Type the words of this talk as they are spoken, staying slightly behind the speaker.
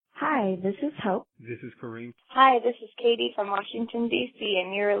Hi, this is Hope. This is Kareem. Hi, this is Katie from Washington, D.C.,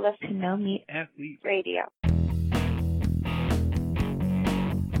 and you're listening to No Meat Athlete Radio.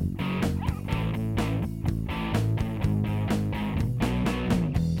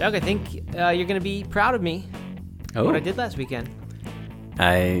 Doug, I think you're going to be proud of me. Oh. What I did last weekend.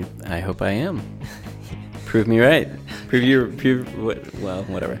 I hope I am. Prove me right.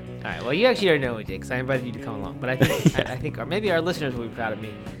 Whatever. All right. Well, you actually already know what we did because I invited you to come along. But I think, I think, or maybe our listeners will be proud of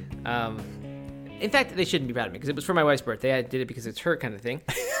me. In fact, they shouldn't be proud of me because it was for my wife's birthday. I did it because it's her kind of thing.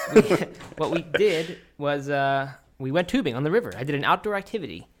 What we did was we went tubing on the river. I did an outdoor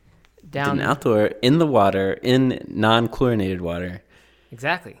activity down. Did an outdoor in the water, in non-chlorinated water.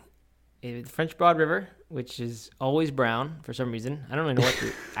 Exactly. The French Broad River, which is always brown for some reason. I don't really know what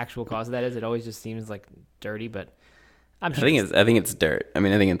the actual cause of that is. It always just seems like dirty, but I'm sure I think it's dirt. I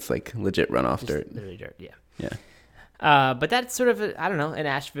mean, I think it's like legit runoff dirt. Literally dirt, yeah. Yeah. But that's sort of I don't know, an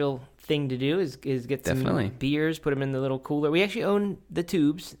Asheville thing to do is get some beers, put them in the little cooler. We actually own the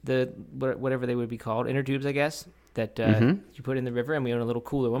tubes, whatever they would be called, inner tubes, I guess, that you put in the river, and we own a little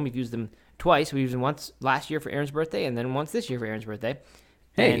cooler one. We've used them twice. We used them once last year for Aaron's birthday, and then once this year for Aaron's birthday.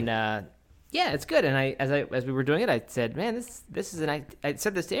 Hey. And yeah, it's good. And as we were doing it, I said, man, this is I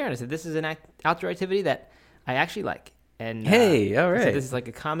said this to Aaron. I said, this is an outdoor activity that I actually like. And hey, all right. So this is like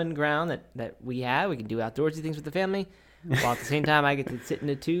a common ground that we have. We can do outdoorsy things with the family, while at the same time I get to sit in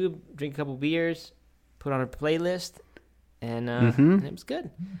a tube, drink a couple beers, put on a playlist, and it was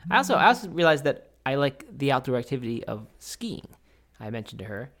good. I also realized that I like the outdoor activity of skiing. I mentioned to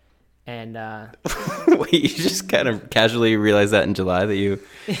her, and wait, you just kind of casually realized that in July that you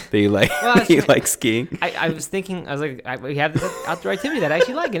like you like skiing. I was thinking, I was like, we have this outdoor activity that I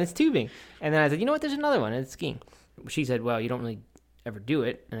actually like, and it's tubing. And then I said, you know what? There's another one, and it's skiing. She said, well, you don't really ever do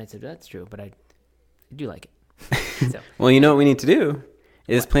it. And I said, that's true, but I do like it. So. Well, you know what we need to do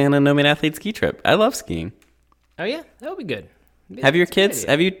plan a No Meat Athlete ski trip. I love skiing. Oh, yeah? That would be good. Have you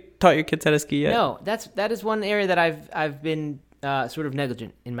taught your kids how to ski yet? No, that is one area that I've been sort of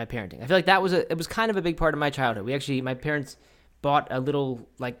negligent in my parenting. I feel like it was kind of a big part of my childhood. My parents bought a little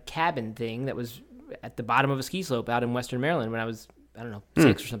like cabin thing that was at the bottom of a ski slope out in Western Maryland when I was, I don't know,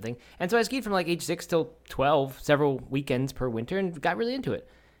 6 or something. And so I skied from like age 6 till 12, several weekends per winter, and got really into it.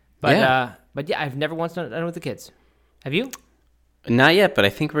 But yeah, I've never once done it with the kids. Have you? Not yet, but I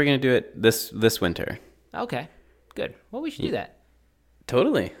think we're gonna do it this winter. Okay, good. Well, we should do that.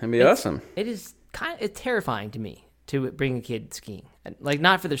 Totally, that'd be awesome. It's terrifying to me to bring a kid skiing, like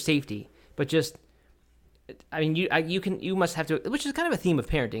not for their safety, but just. I mean, you must have to, which is kind of a theme of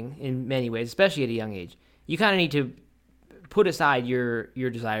parenting in many ways, especially at a young age. You kind of need to put aside your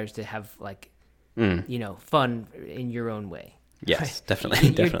desires to have fun in your own way. Yes,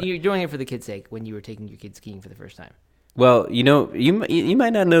 definitely. You're doing it for the kid's sake when you were taking your kid skiing for the first time. Well, you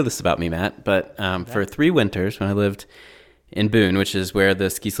might not know this about me, Matt, but for 3 winters when I lived in Boone, which is where the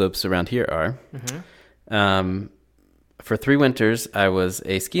ski slopes around here are, for 3 winters I was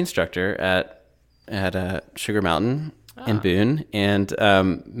a ski instructor at Sugar Mountain in Boone, and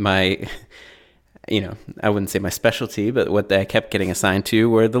my. I wouldn't say my specialty, but what I kept getting assigned to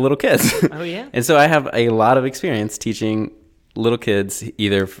were the little kids. Oh, yeah? And so I have a lot of experience teaching little kids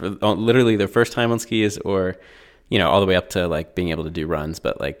either for literally their first time on skis or, all the way up to like being able to do runs,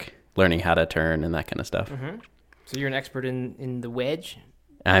 but like learning how to turn and that kind of stuff. Mm-hmm. So you're an expert in the wedge?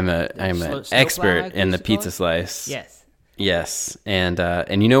 I'm an expert in the pizza slice. Yes. And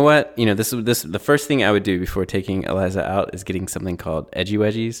you know what? This the first thing I would do before taking Eliza out is getting something called edgy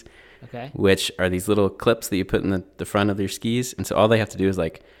wedgies. Okay. Which are these little clips that you put in the front of your skis. And so all they have to do is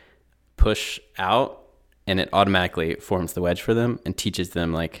like push out, and it automatically forms the wedge for them and teaches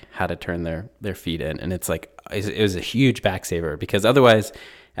them like how to turn their feet in. And it's like, it was a huge back saver, because otherwise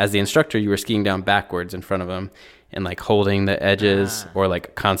as the instructor, you were skiing down backwards in front of them and like holding the edges or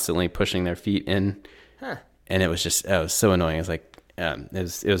like constantly pushing their feet in. Huh. And it was so annoying. It was like,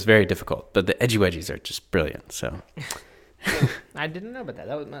 it was very difficult, but the edgy wedgies are just brilliant. So I didn't know about that.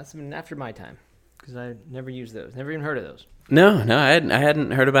 That must have been after my time, because I never used those. Never even heard of those. No, I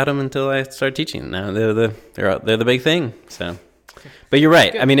hadn't heard about them until I started teaching. Now they're the big thing. So, but you're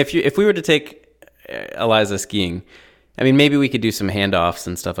right. Good. I mean, if we were to take Eliza skiing, I mean, maybe we could do some handoffs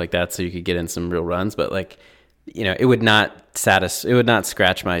and stuff like that, so you could get in some real runs. But like, it would not it would not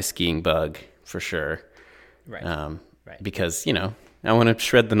scratch my skiing bug for sure. Right. Right. Because I want to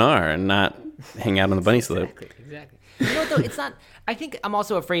shred the gnar and not hang out on the bunny slope. Exactly. You know what, though? It's not. I think I'm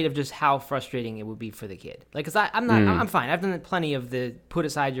also afraid of just how frustrating it would be for the kid. Like, cause I'm not. I'm fine. I've done plenty of the put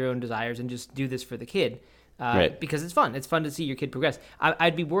aside your own desires and just do this for the kid, right. Because it's fun. It's fun to see your kid progress.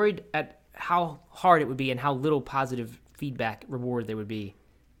 I'd be worried at how hard it would be and how little positive feedback reward there would be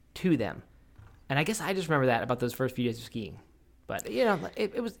to them. And I guess I just remember that about those first few days of skiing. But,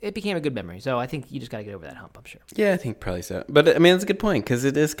 it became a good memory. So I think you just got to get over that hump, I'm sure. Yeah, I think probably so. But, I mean, it's a good point because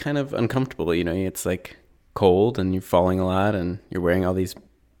it is kind of uncomfortable. It's like cold and you're falling a lot and you're wearing all these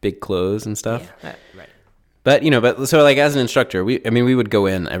big clothes and stuff. Yeah, right. But, so like as an instructor, we would go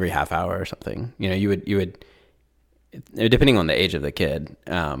in every half hour or something. You would, depending on the age of the kid,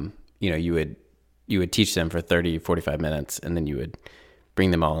 you would teach them for 30, 45 minutes and then you would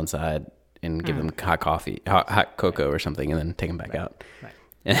bring them all inside and give them hot coffee, hot cocoa or something, and then take them back out. Right.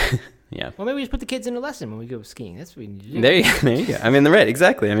 Yeah. Well, maybe we just put the kids in a lesson when we go skiing. That's what we need to do. There you go. I mean, right,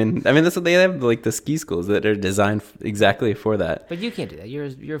 exactly. I mean, that's what they have, like the ski schools that are designed exactly for that. But you can't do that.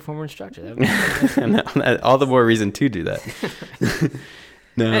 You're a former instructor. All the more reason to do that.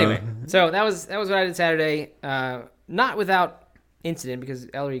 No. Anyway, so that was what I did Saturday. Not without incident, because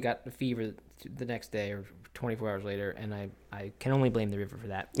Ellery got a fever the next day or 24 hours later, and I can only blame the river for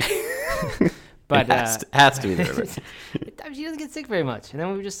that. But it has to be the river. She doesn't get sick very much, and then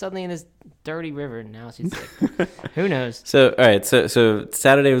we were just suddenly in this dirty river, and now she's sick. Who knows? So all right, so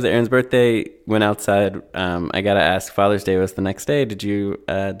Saturday was Aaron's birthday. Went outside. I gotta ask. Father's Day was the next day. Did you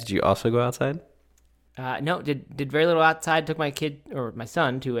also go outside? No, did very little outside. Took my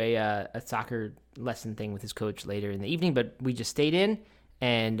son to a soccer lesson thing with his coach later in the evening, but we just stayed in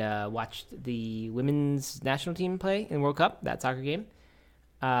and watched the women's national team play in the World Cup, that soccer game.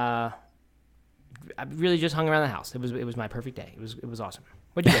 I really just hung around the house. It was my perfect day. It was awesome.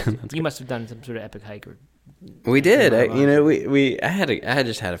 What'd you guys do? You must have done some sort of epic hike, or we did. I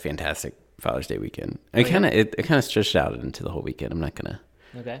just had a fantastic Father's Day weekend. It kind of stretched out into the whole weekend. I'm not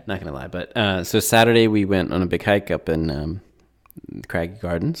gonna lie. But so Saturday we went on a big hike up in Craggy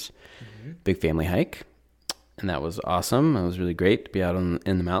Gardens, big family hike, and that was awesome. It was really great to be out in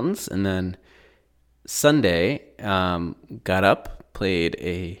the mountains. And then Sunday, got up, played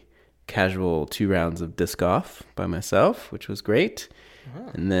a casual 2 rounds of disc golf by myself, which was great.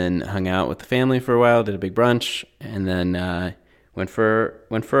 And then hung out with the family for a while, did a big brunch, and then went for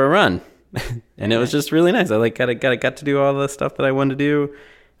a run. And it was just really nice. I got to do all the stuff that I wanted to do.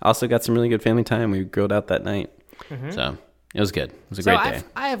 Also got some really good family time. We grilled out that night. So it was good. It was a great day.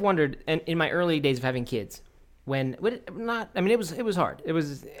 I have wondered, and in my early days of having kids, it was hard. It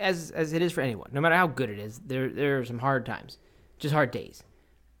was as it is for anyone. No matter how good it is, there are some hard times, just hard days.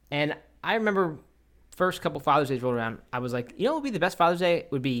 And I remember first couple Father's Days rolled around, I was like, what would be the best Father's Day?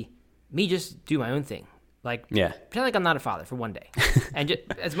 Would be me just do my own thing. Like, pretend like I'm not a father for one day. And just,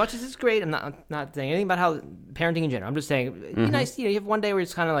 as much as it's great, I'm not saying anything about how parenting in general. I'm just saying, it'd be nice, you have one day where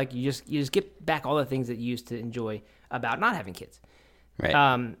it's kind of like you just get back all the things that you used to enjoy about not having kids.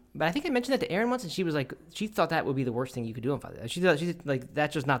 Right. But I think I mentioned that to Erin once, and she was like, she thought that would be the worst thing you could do on Father's Day. She's like,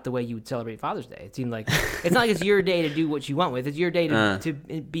 that's just not the way you would celebrate Father's Day. It seemed like it's not like it's your day to do what you want with. It's your day to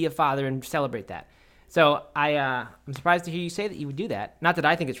be a father and celebrate that. So I'm surprised to hear you say that you would do that. Not that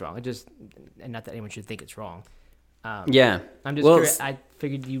I think it's wrong. And not that anyone should think it's wrong. I'm just curious. I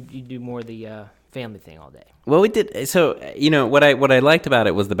figured you'd do more the family thing all day. Well, we did. So what I liked about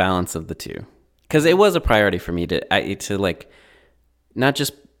it was the balance of the two, because it was a priority for me to like not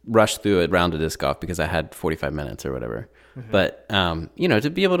just rush through a round of disc golf because I had 45 minutes or whatever, but to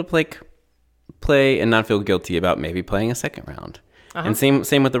be able to play and not feel guilty about maybe playing a second round. And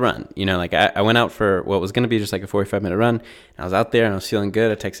same with the run. I went out for what was going to be just like a 45-minute run. And I was out there and I was feeling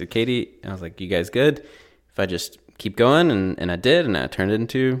good. I texted Katie and I was like, "You guys good? If I just keep going," and I did, and I turned it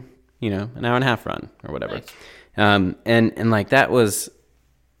into an hour and a half run or whatever. Nice. And like that was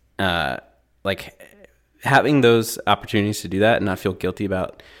like having those opportunities to do that and not feel guilty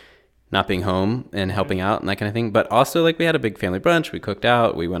about not being home and helping out and that kind of thing. But also, like, we had a big family brunch. We cooked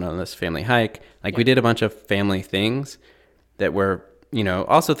out. We went on this family hike. We did a bunch of family things that were,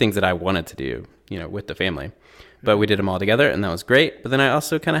 also things that I wanted to do, with the family. But we did them all together, and that was great. But then I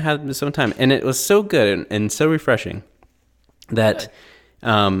also kind of had some time. And it was so good and so refreshing that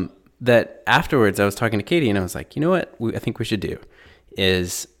that afterwards I was talking to Katie, and I was like, you know what I think we should do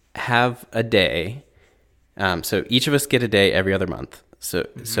is have a day. So each of us get a day every other month.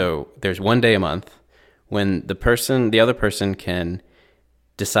 So there's one day a month when the other person can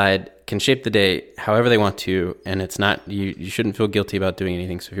shape the day however they want to, and it's not, you shouldn't feel guilty about doing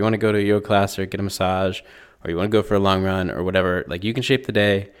anything. So if you want to go to a yoga class or get a massage, or you want to go for a long run or whatever, like, you can shape the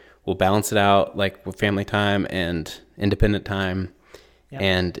day. We'll balance it out, like, with family time and independent time. Yep.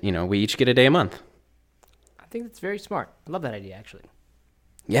 And, we each get a day a month. I think that's very smart. I love that idea, actually.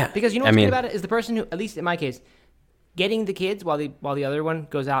 Yeah. Because what's good about it is the person who, at least in my case, getting the kids while the other one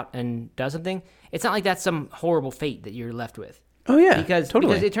goes out and does something, it's not like that's some horrible fate that you're left with. Oh, yeah, because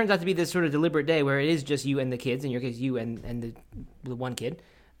totally. Because it turns out to be this sort of deliberate day where it is just you and the kids, in your case, you and the one kid.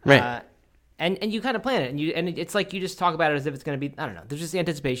 Right. And you kind of plan it, and it's like you just talk about it as if it's going to be, I don't know. There's just the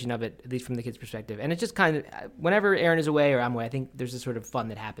anticipation of it, at least from the kid's perspective, and it's just kind of whenever Aaron is away or I'm away, I think there's this sort of fun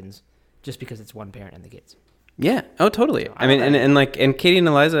that happens just because it's one parent and the kids. Yeah. Oh, totally. I mean, and Katie and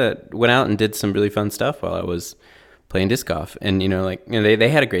Eliza went out and did some really fun stuff while I was playing disc golf, and they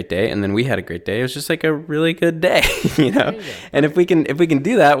had a great day, and then we had a great day. It was just like a really good day, And if we can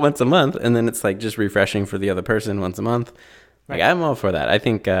do that once a month, and then it's like just refreshing for the other person once a month. Like, right. I'm all for that. I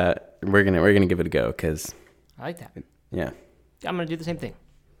think we're gonna give it a go because I like that. Yeah, I'm gonna do the same thing,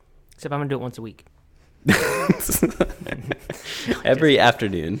 except I'm gonna do it once a week. Every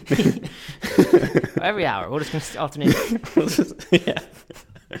afternoon. Every hour. We'll just alternate. Yeah.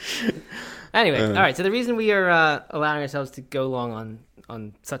 Anyway, all right. So the reason we are allowing ourselves to go long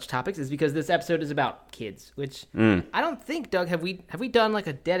on such topics is because this episode is about kids, which I don't think, Doug, have we done like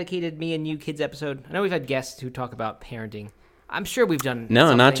a dedicated me and you kids episode? I know we've had guests who talk about parenting. I'm sure we've done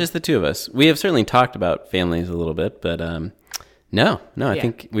something. Not just the two of us. We have certainly talked about families a little bit, but no. I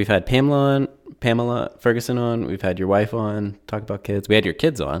think we've had Pamela Ferguson on. We've had your wife on, talk about kids. We had your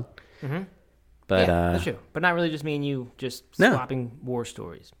kids on. Mm-hmm. But that's true. But not really just me and you just swapping war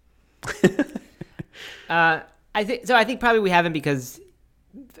stories. I think probably we haven't because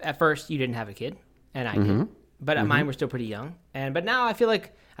at first you didn't have a kid and I did, but mine were still pretty young. But now I feel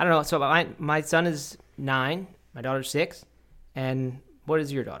like I don't know. So my son is 9, my daughter's 6, and what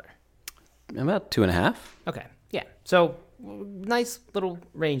is your daughter? About 2.5. Okay, yeah. So nice little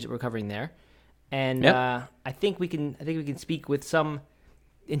range that we're covering there, and I think we can speak with some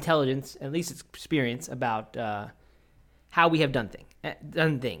intelligence, at least experience about how we have done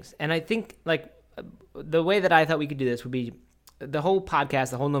things. And I think like the way that I thought we could do this would be the whole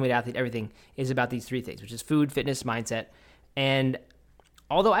podcast, the whole No Meat Athlete, everything is about these 3 things, which is food, fitness, mindset. And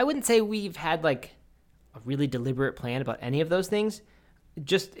although I wouldn't say we've had like a really deliberate plan about any of those things,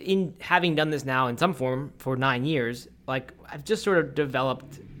 just in having done this now in some form for 9 years, like I've just sort of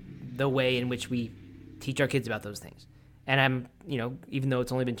developed the way in which we teach our kids about those things. And I'm, even though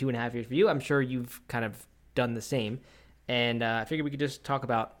it's only been 2.5 years for you, I'm sure you've kind of done the same. And I figured we could just talk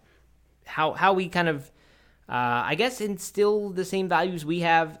about how we kind of, I guess, instill the same values we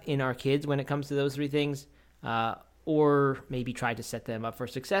have in our kids when it comes to those 3 things, or maybe try to set them up for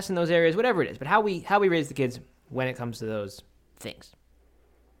success in those areas, whatever it is. But how we raise the kids when it comes to those things.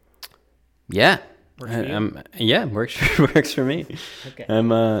 Yeah. Works for you? Works for me. Okay.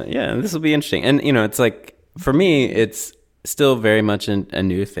 This will be interesting. And, it's like, for me, it's still very much a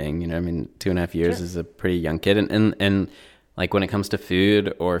new thing. 2.5 years is a pretty young kid. And like when it comes to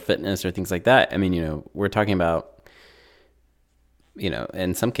food or fitness or things like that, we're talking about,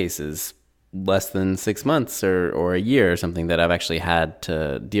 in some cases, less than 6 months or a year or something that I've actually had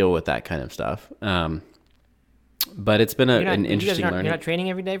to deal with that kind of stuff. But it's been an interesting learning. You're not training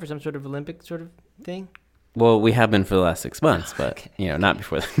every day for some sort of Olympic sort of thing? Well, we have been for the last 6 months, but not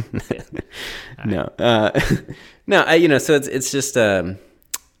before that. No. So it's just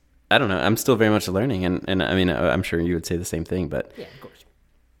I don't know. I'm still very much learning, and I'm sure you would say the same thing, but yeah, of course.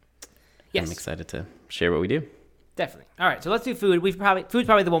 Yes, I'm excited to share what we do. Definitely. All right, so let's do food. Food's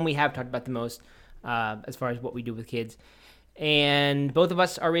probably the one we have talked about the most as far as what we do with kids. And both of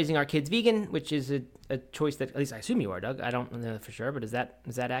us are raising our kids vegan, which is a choice that at least I assume you are, Doug. I don't know for sure, but is that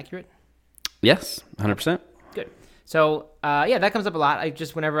accurate? Yes, 100%. Good. So, that comes up a lot.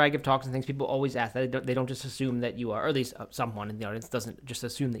 Whenever I give talks and things, people always ask that. They don't just assume that you are, or at least someone in the audience doesn't just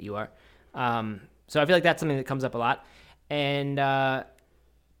assume that you are. So I feel like that's something that comes up a lot. And I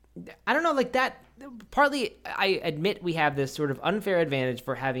don't know, like that, partly I admit we have this sort of unfair advantage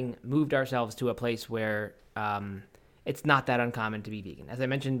for having moved ourselves to a place where it's not that uncommon to be vegan. As I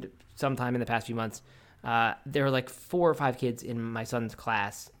mentioned sometime in the past few months, there were like 4 or 5 kids in my son's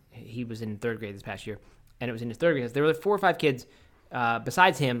class. He was in 3rd grade this past year, and it was in his 3rd grade. There were like 4 or 5 kids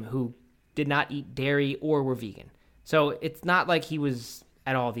besides him who did not eat dairy or were vegan. So it's not like he was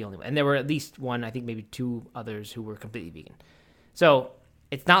at all the only one. And there were at least one, I think maybe 2 others who were completely vegan. So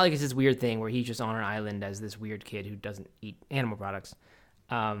it's not like it's this weird thing where he's just on an island as this weird kid who doesn't eat animal products.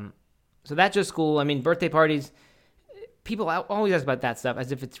 So that's just cool. Birthday parties, people always ask about that stuff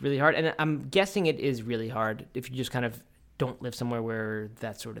as if it's really hard. And I'm guessing it is really hard if you just kind of don't live somewhere where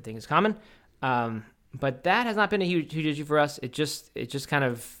that sort of thing is common. But that has not been a huge issue for us. It's just kind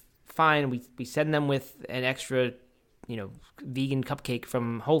of fine. We send them with an extra, vegan cupcake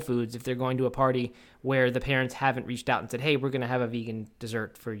from Whole Foods if they're going to a party where the parents haven't reached out and said, hey, we're going to have a vegan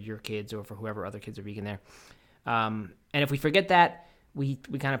dessert for your kids or for whoever other kids are vegan there. And if we forget that, we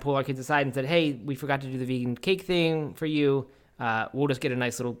kind of pull our kids aside and said, hey, we forgot to do the vegan cake thing for you. We'll just get a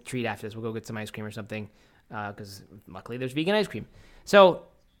nice little treat after this. We'll go get some ice cream or something because luckily there's vegan ice cream. So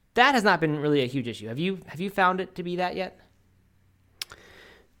that has not been really a huge issue. Have you found it to be that yet?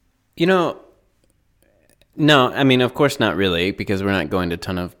 No, I mean, of course not really, because we're not going to a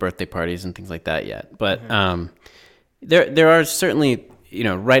ton of birthday parties and things like that yet. But there are certainly,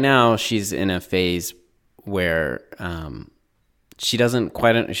 right now she's in a phase where she doesn't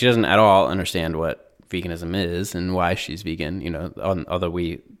at all understand what veganism is and why she's vegan, although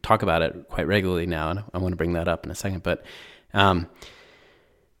we talk about it quite regularly now, and I want to bring that up in a second. But,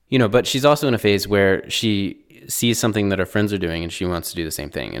 but she's also in a phase where she sees something that her friends are doing and she wants to do the same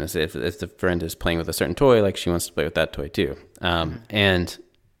thing. And if the friend is playing with a certain toy, like she wants to play with that toy too. And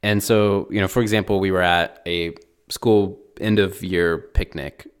so, for example, we were at a school end of year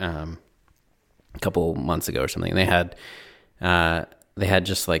picnic a couple months ago or something. They had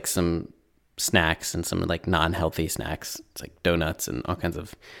just like some snacks and some like non-healthy snacks. It's like donuts and all kinds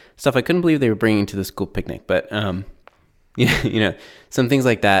of stuff I couldn't believe they were bringing to the school picnic. But some things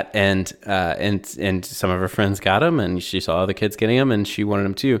like that, and some of her friends got them, and she saw other kids getting them, and she wanted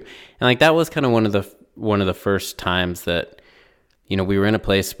them too. And like that was kind of one of the first times that we were in a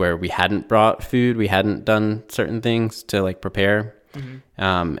place where we hadn't brought food, we hadn't done certain things to like prepare,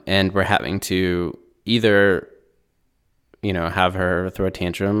 and we're having to either have her throw a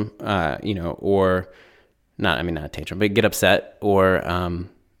tantrum, or not a tantrum, but get upset, or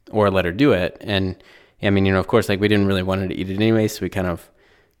let her do it. And I mean, of course, like we didn't really want her to eat it anyway, so we kind of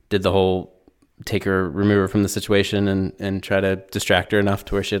did the whole remove her from the situation and try to distract her enough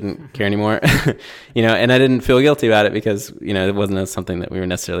to where she didn't care anymore, and I didn't feel guilty about it because, it wasn't something that we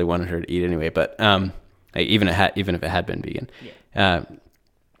necessarily wanted her to eat anyway, but even if it had been vegan. Yeah.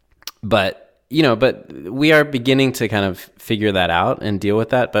 But we are beginning to kind of figure that out and deal with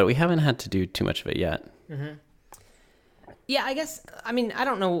that, but we haven't had to do too much of it yet. Mm-hmm. Yeah, I guess, I mean, I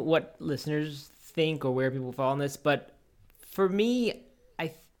don't know what listeners think or where people fall on this, but for me,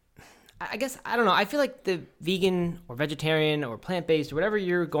 I guess, I don't know, I feel like the vegan or vegetarian or plant-based or whatever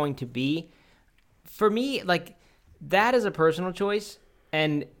you're going to be, for me, like, that is a personal choice,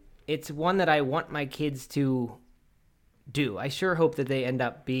 and it's one that I want my kids to do. I sure hope that they end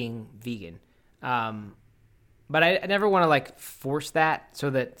up being vegan, but I never want to like force that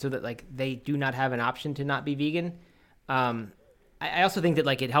so that like they do not have an option to not be vegan. I also think that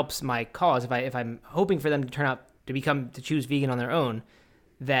like it helps my cause if I'm hoping for them to turn out to choose vegan on their own,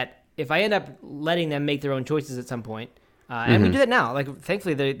 that if I end up letting them make their own choices at some point, and we do that now, like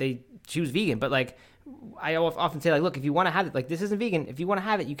thankfully they choose vegan, but like I often say like, look, if you want to have it, like this isn't vegan, if you want to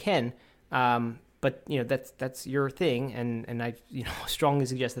have it, you can, but that's your thing, and I strongly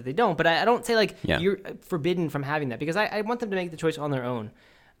suggest that they don't, but I don't say like you're forbidden from having that, because I want them to make the choice on their own.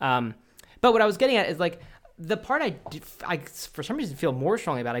 But what I was getting at is like, the part I for some reason feel more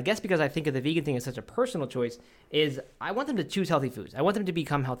strongly about, I guess because I think of the vegan thing as such a personal choice, is I want them to choose healthy foods. I want them to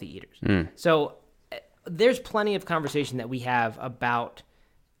become healthy eaters. So there's plenty of conversation that we have about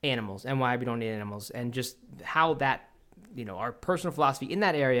animals and why we don't eat animals, and just how that, our personal philosophy in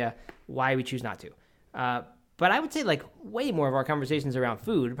that area, why we choose not to. But I would say like way more of our conversations around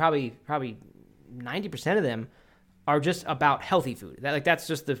food, probably 90% of them, are just about healthy food. That's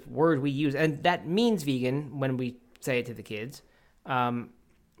just the word we use, and that means vegan when we say it to the kids.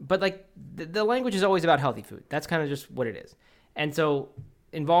 But like the language is always about healthy food. That's kind of just what it is. And so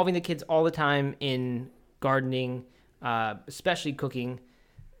involving the kids all the time in gardening, especially cooking,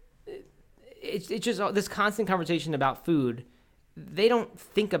 it's just this constant conversation about food. They don't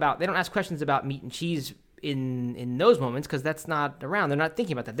ask questions about meat and cheese in those moments, because that's not around. They're not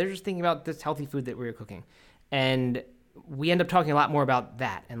thinking about that. They're just thinking about this healthy food that we're cooking. And we end up talking a lot more about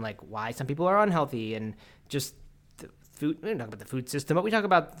that, and like why some people are unhealthy, and just the food. We don't talk about the food system, but we talk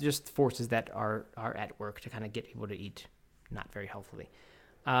about just forces that are at work to kind of get people to eat not very healthily.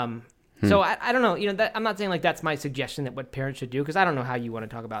 So I don't know, that, I'm not saying like that's my suggestion that what parents should do, because I don't know how you want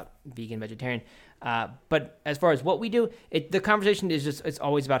to talk about vegan, vegetarian. But as far as what we do, the conversation is it's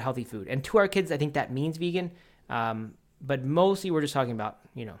always about healthy food. And to our kids, I think that means vegan. But mostly we're just talking about,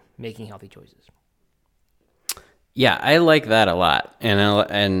 making healthy choices. Yeah, I like that a lot,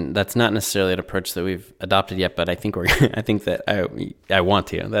 and that's not necessarily an approach that we've adopted yet. But I think I think that I want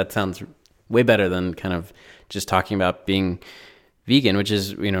to. That sounds way better than kind of just talking about being vegan, which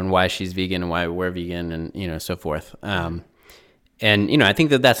is and why she's vegan and why we're vegan, and so forth. And I think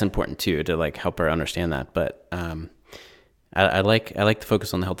that that's important too, to like help her understand that. But I like to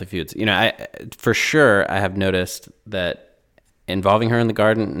focus on the healthy foods. I for sure I have noticed that involving her in the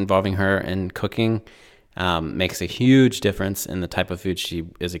garden, involving her in cooking, makes a huge difference in the type of food she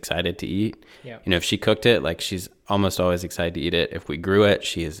is excited to eat. Yeah. If she cooked it, like she's almost always excited to eat it. If we grew it,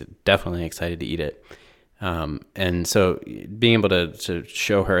 she is definitely excited to eat it. And so being able to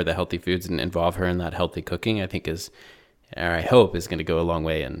show her the healthy foods and involve her in that healthy cooking, I think or I hope is going to go a long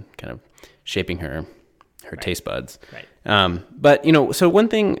way in kind of shaping her taste buds. Right. But, so one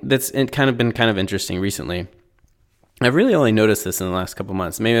thing that's been kind of interesting recently, I've really only noticed this in the last couple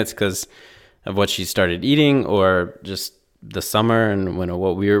months. Maybe it's because of what she started eating or just the summer and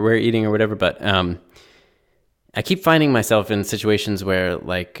what we're eating or whatever. But I keep finding myself in situations where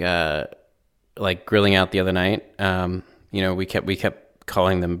like grilling out the other night, we kept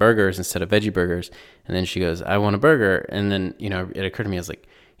calling them burgers instead of veggie burgers. And then she goes, I want a burger. And then, it occurred to me, I was like,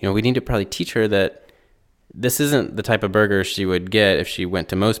 we need to probably teach her that this isn't the type of burger she would get if she went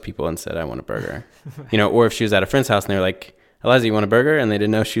to most people and said, I want a burger, or if she was at a friend's house and they were like, Eliza, you want a burger? And they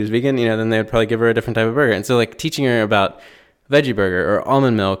didn't know she was vegan, then they would probably give her a different type of burger. And so like teaching her about veggie burger or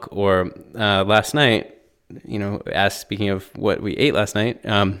almond milk or last night, speaking of what we ate last night,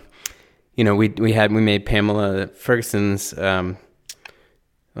 we made Pamela Ferguson's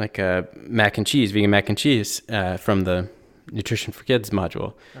mac and cheese, vegan mac and cheese from the Nutrition for Kids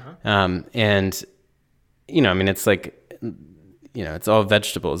module. Uh-huh. And, it's like, it's all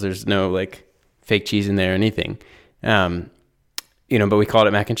vegetables. There's no like fake cheese in there or anything. But we called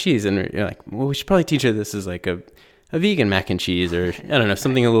it mac and cheese, and you're like, well, we should probably teach her this is like a vegan mac and cheese, or I don't know,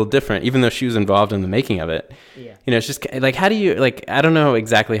 something a little different, even though she was involved in the making of it. Yeah. It's just like, how do you, like, I don't know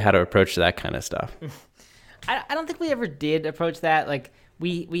exactly how to approach that kind of stuff. I don't think we ever did approach that. Like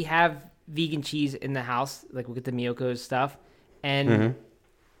we have vegan cheese in the house, like we get the Miyoko's stuff, and mm-hmm.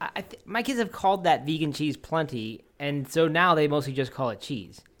 My kids have called that vegan cheese plenty, and so now they mostly just call it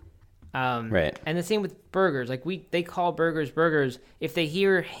cheese. Right. And the same with burgers. Like they call burgers. If they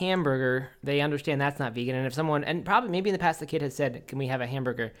hear hamburger, they understand that's not vegan. And if someone, and probably maybe in the past the kid has said, "Can we have a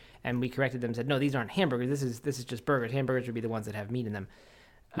hamburger?" And we corrected them and said, "No, these aren't hamburgers. This is just burgers. Hamburgers would be the ones that have meat in them."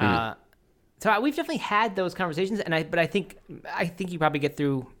 Mm-hmm. So we've definitely had those conversations, but I think you probably get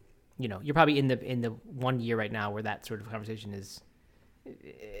through. You're probably in the 1 year right now where that sort of conversation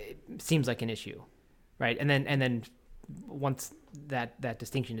it seems like an issue, right? And then once that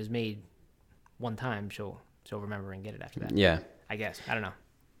distinction is made one time, she'll remember and get it after that. Yeah. I guess. I don't know.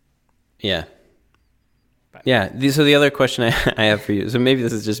 Yeah. But. Yeah. So the other question I have for you, so maybe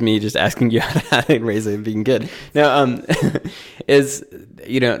this is just me just asking you how to raise a vegan kid. Now, is,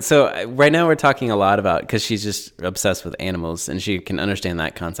 so right now we're talking a lot about, because she's just obsessed with animals and she can understand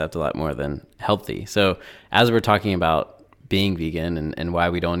that concept a lot more than healthy. So as we're talking about being vegan and why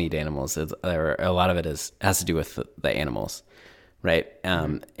we don't eat animals, a lot of it has to do with the animals, right?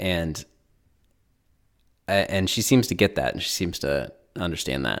 And she seems to get that, and she seems to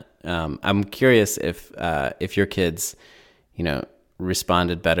understand that. I'm curious if your kids,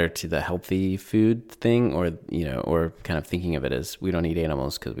 responded better to the healthy food thing, or kind of thinking of it as we don't eat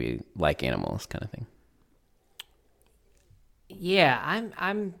animals because we like animals, kind of thing. Yeah,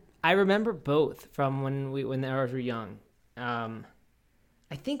 I remember both from when the ours were young.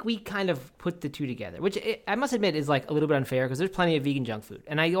 I think we kind of put the two together, which I must admit is like a little bit unfair because there's plenty of vegan junk food.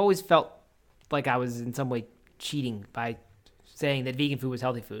 And I always felt like I was in some way cheating by saying that vegan food was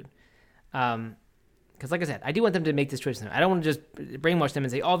healthy food. Because like I said, I do want them to make this choice. I don't want to just brainwash them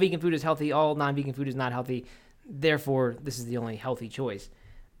and say all vegan food is healthy, all non-vegan food is not healthy. Therefore, this is the only healthy choice.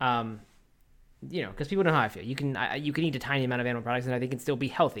 Because people know how I feel. You can eat a tiny amount of animal products and I think it can still be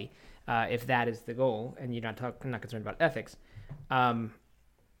healthy. If that is the goal, and you're not concerned about ethics,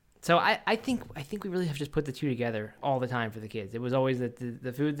 so I think we really have just put the two together all the time for the kids. It was always that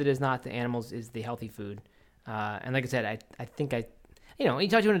the food that is not the animals is the healthy food, and like I said, I think when you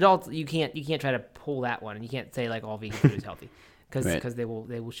talk to an adult, you can't try to pull that one, and you can't say like all vegan food is healthy, because right. they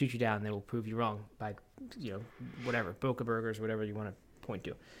will shoot you down, and they will prove you wrong by whatever Boca burgers, whatever you want to point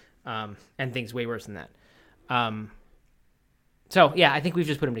to, and things way worse than that. So, yeah, I think we've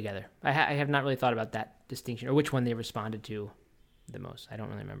just put them together. I have not really thought about that distinction or which one they responded to the most. I don't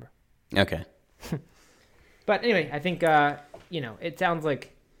really remember. Okay. But anyway, I think, it sounds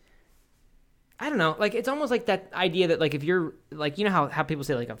like, I don't know, like it's almost like that idea that like if you're, like, how people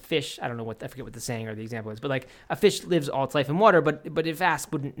say like a fish, I forget what the saying or the example is, but like a fish lives all its life in water, but if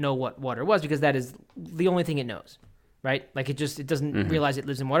asked wouldn't know what water was because that is the only thing it knows. Right, like it doesn't mm-hmm. realize it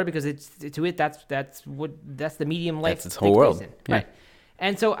lives in water because that's the medium life. That's its whole world, in. Yeah. Right?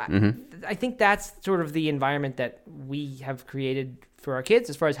 And so mm-hmm. I think that's sort of the environment that we have created for our kids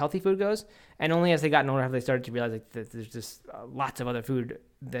as far as healthy food goes. And only as they gotten older have they started to realize like that there's just lots of other food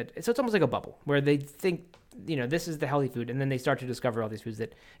so it's almost like a bubble where they think this is the healthy food, and then they start to discover all these foods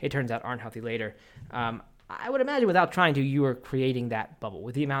that it turns out aren't healthy later. I would imagine without trying to, you are creating that bubble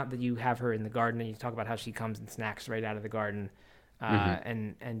with the amount that you have her in the garden, and you talk about how she comes and snacks right out of the garden,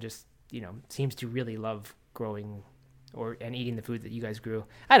 mm-hmm. and just seems to really love growing and eating the food that you guys grew.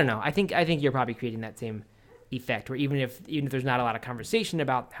 I don't know. I think you're probably creating that same effect, where even if there's not a lot of conversation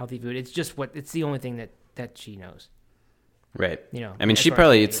about healthy food, it's the only thing that she knows. Right. I mean, she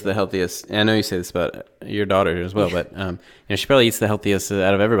probably eats the healthiest. I know you say this about your daughter as well, but she probably eats the healthiest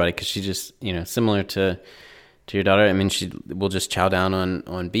out of everybody, because she just, similar to your daughter. I mean, she will just chow down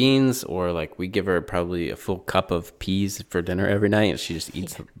on beans, or like we give her probably a full cup of peas for dinner every night, and she just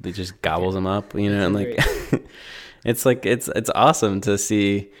eats, just gobbles them up, and like it's like it's awesome to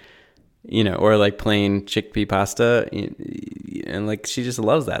see, or like plain chickpea pasta, and like she just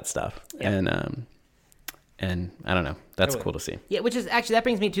loves that stuff, and I don't know. That's cool to see. Yeah, which is actually, that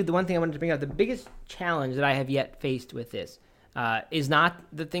brings me to the one thing I wanted to bring up. The biggest challenge that I have yet faced with this is not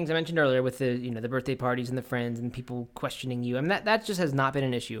the things I mentioned earlier with the the birthday parties and the friends and people questioning you. I mean, that just has not been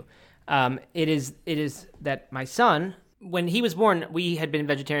an issue. It is that my son, when he was born, we had been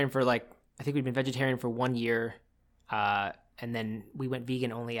vegetarian for I think we'd been vegetarian for 1 year, and then we went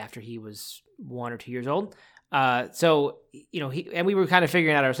vegan only after he was 1 or 2 years old. So, we were kind of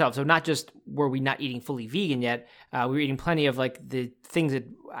figuring it out ourselves. So not just were we not eating fully vegan yet, we were eating plenty of the things that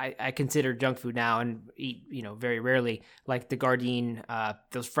I consider junk food now and eat, very rarely, like the Gardein,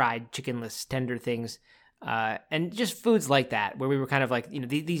 those fried chickenless tender things, and just foods like that, where we were kind of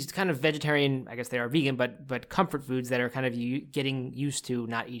these kind of vegetarian, I guess they are vegan, but comfort foods that are kind of getting used to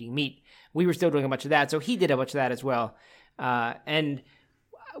not eating meat. We were still doing a bunch of that. So he did a bunch of that as well. And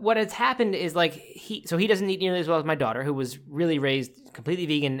what has happened is he doesn't eat nearly as well as my daughter, who was really raised completely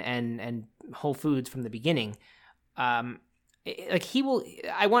vegan and whole foods from the beginning.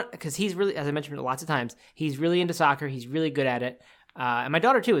 Because he's really, as I mentioned lots of times, he's really into soccer. He's really good at it. And my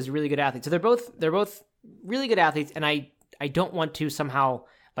daughter too is a really good athlete. So they're both really good athletes. And I don't want to somehow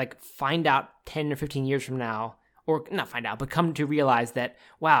find out 10 or 15 years from now, or not find out, but come to realize that,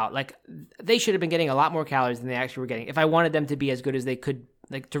 wow, they should have been getting a lot more calories than they actually were getting, if I wanted them to be as good as they could,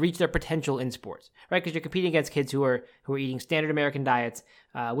 to reach their potential in sports, right? Because you're competing against kids who are eating standard American diets,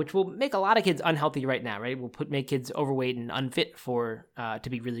 which will make a lot of kids unhealthy right now, right? Will make kids overweight and unfit for to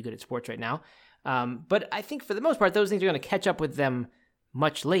be really good at sports right now. But I think for the most part, those things are going to catch up with them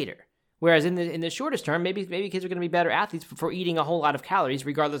much later. Whereas in the shortest term, maybe kids are going to be better athletes for eating a whole lot of calories,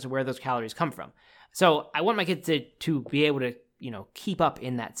 regardless of where those calories come from. So I want my kids to be able to keep up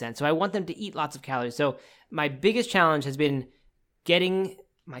in that sense. So I want them to eat lots of calories. So my biggest challenge has been getting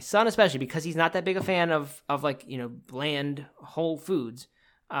my son, especially because he's not that big a fan of bland whole foods,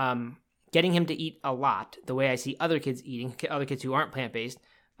 getting him to eat a lot the way I see other kids eating, other kids who aren't plant-based,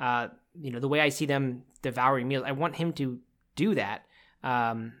 the way I see them devouring meals. I want him to do that.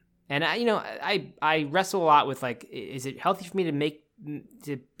 And I wrestle a lot with is it healthy for me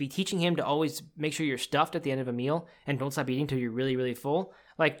to be teaching him to always make sure you're stuffed at the end of a meal and don't stop eating until you're really, really full?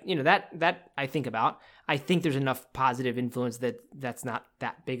 That I think about. I think there's enough positive influence that's not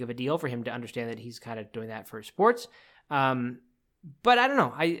that big of a deal for him to understand that he's kind of doing that for sports. But I don't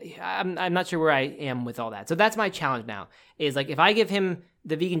know. I'm not sure where I am with all that. So that's my challenge now, is if I give him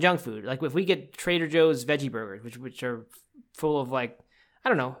the vegan junk food, if we get Trader Joe's veggie burgers, which are full of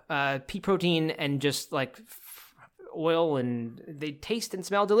pea protein and just oil, and they taste and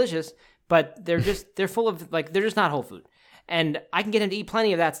smell delicious, but they're full of they're just not whole food. And I can get him to eat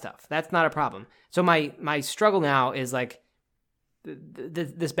plenty of that stuff. That's not a problem. So my struggle now is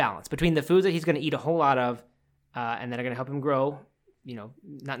this balance between the foods that he's going to eat a whole lot of, and that are going to help him grow,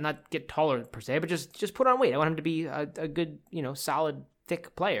 not get taller per se, but just put on weight. I want him to be a good, solid,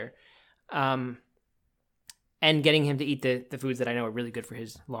 thick player. And getting him to eat the foods that I know are really good for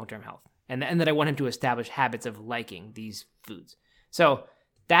his long-term health. And that I want him to establish habits of liking these foods. So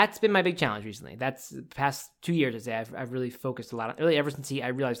that's been my big challenge recently. That's the past 2 years, I'd say. I've really focused a lot on, really ever since I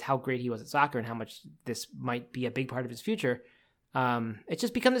realized how great he was at soccer and how much this might be a big part of his future. It's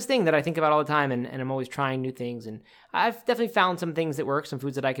just become this thing that I think about all the time, and I'm always trying new things. And I've definitely found some things that work, some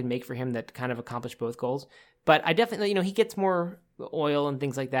foods that I can make for him that kind of accomplish both goals. But I definitely, he gets more oil and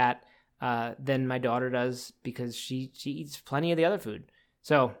things like that than my daughter does, because she eats plenty of the other food.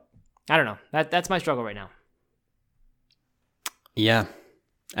 So I don't know. That's my struggle right now. Yeah,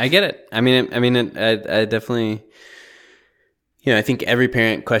 I get it. I definitely, I think every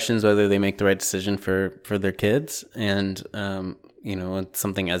parent questions whether they make the right decision for their kids. And,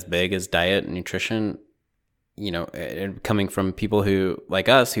 something as big as diet and nutrition, coming from people who, like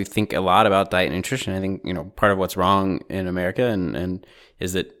us, who think a lot about diet and nutrition, I think, part of what's wrong in America and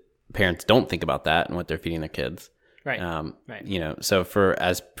is that parents don't think about that and what they're feeding their kids. Right. Right. So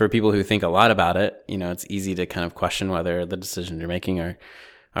for people who think a lot about it, it's easy to kind of question whether the decisions you're making are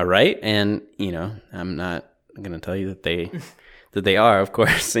right. And, I'm not going to tell you that that they are, of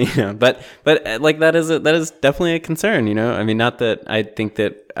course, but like that is definitely a concern, I mean, not that I think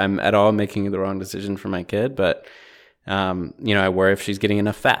that I'm at all making the wrong decision for my kid, but I worry if she's getting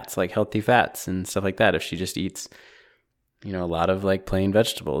enough fats, like healthy fats and stuff like that, if she just eats a lot of like plain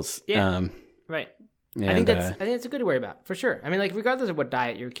vegetables. Right. And, I think that's a good to worry about, for sure. I mean, like, regardless of what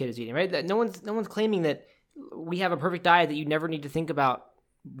diet your kid is eating, right? That no one's claiming that we have a perfect diet, that you never need to think about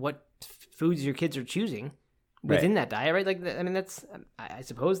what foods your kids are choosing within that diet, right? Like, I mean, that's, I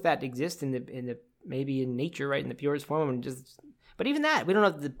suppose that exists in the maybe in nature, right, in the purest form, but even that, we don't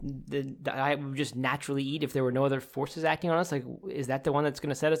know if the diet we would just naturally eat if there were no other forces acting on us. Like, is that the one that's going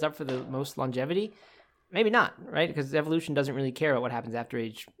to set us up for the most longevity? Maybe not, right? Because evolution doesn't really care about what happens after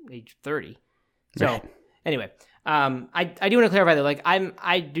age 30. So anyway, I do want to clarify that, like,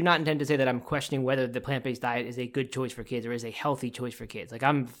 I do not intend to say that I'm questioning whether the plant-based diet is a good choice for kids or is a healthy choice for kids. Like,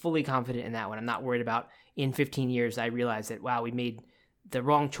 I'm fully confident in that one. I'm not worried about in 15 years I realize that, wow, we made the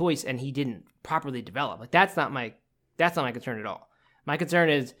wrong choice and he didn't properly develop. Like, that's not my concern at all. My concern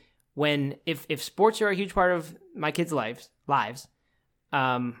is if sports are a huge part of my kids' lives,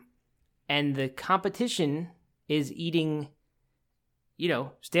 and the competition is eating,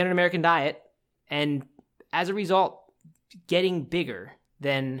 standard American diet, and as a result, getting bigger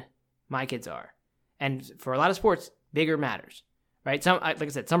than my kids are. And for a lot of sports, bigger matters, right? Some, like I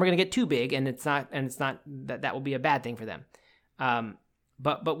said, some are going to get too big, and it's not that will be a bad thing for them.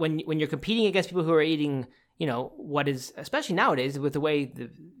 But when you're competing against people who are eating, what is, especially nowadays with the way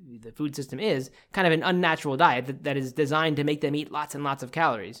the food system is, kind of an unnatural diet that is designed to make them eat lots and lots of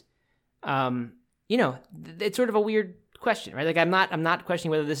calories. It's sort of a weird question, right? Like, I'm not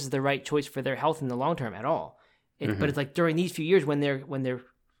questioning whether this is the right choice for their health in the long term at all. But it's like during these few years when they're going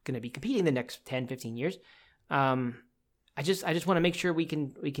to be competing the next 10, 15 years, I just want to make sure we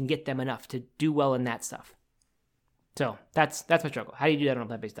can get them enough to do well in that stuff. So that's my struggle. How do you do that on a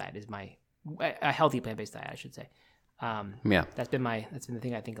plant-based diet? Is a healthy plant-based diet, I should say. That's been the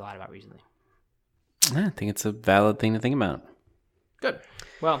thing I think a lot about recently. I think it's a valid thing to think about. Good.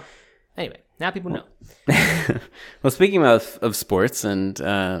 Well, anyway, now people know. Well, speaking of sports and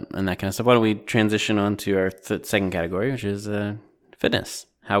that kind of stuff, why don't we transition on to our second category, which is fitness.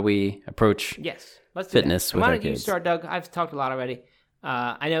 How we approach let's do fitness that. with our Why kids. don't you start, Doug? I've talked a lot already.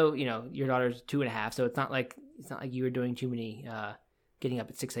 I know your daughter's 2.5, so it's not like you were doing too many getting up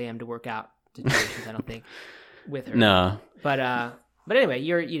at 6 a.m. to work out situations. I don't think with her. No, but anyway,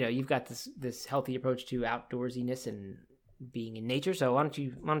 you've got this healthy approach to outdoorsiness and being in nature. So why don't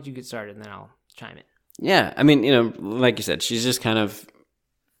you get started, and then I'll chime in. Yeah, I mean, like you said, she's just kind of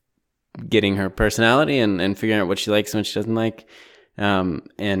getting her personality and figuring out what she likes and what she doesn't like. And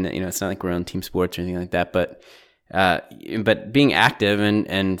it's not like we're on team sports or anything like that, but being active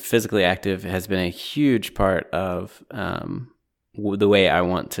and physically active has been a huge part of the way I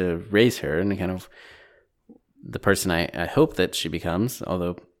want to raise her and kind of the person I hope that she becomes,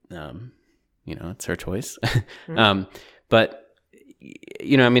 although, it's her choice. Mm-hmm. But,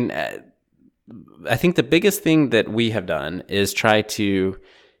 I mean, I think the biggest thing that we have done is try to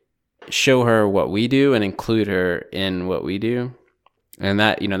show her what we do and include her in what we do. And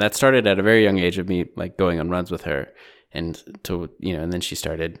that started at a very young age of me, like, going on runs with her, and then she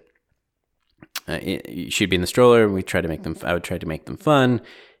started, she'd be in the stroller, and I would try to make them fun,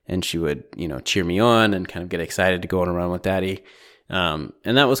 and she would, cheer me on and kind of get excited to go on a run with Daddy. And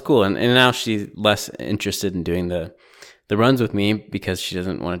that was cool. And now she's less interested in doing the runs with me because she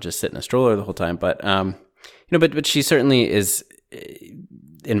doesn't want to just sit in a stroller the whole time. But, but she certainly is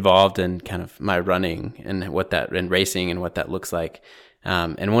involved in kind of my running and racing and what that looks like.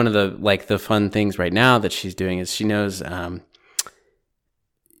 And one of the fun things right now that she's doing is she knows,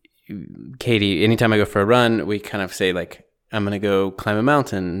 Katie, anytime I go for a run, we kind of say, like, I'm going to go climb a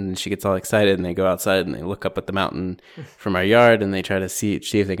mountain, and she gets all excited, and they go outside and they look up at the mountain from our yard, and they try to see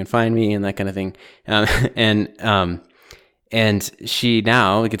if they can find me and that kind of thing. And she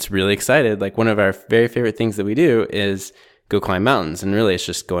now gets really excited. Like, one of our very favorite things that we do is go climb mountains. And really, it's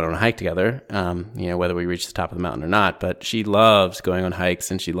just going on a hike together, whether we reach the top of the mountain or not. But she loves going on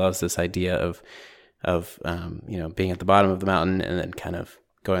hikes, and she loves this idea of being at the bottom of the mountain and then kind of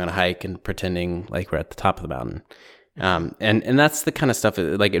going on a hike and pretending like we're at the top of the mountain. And that's the kind of stuff,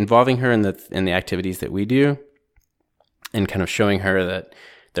 like, involving her in the activities that we do, and kind of showing her that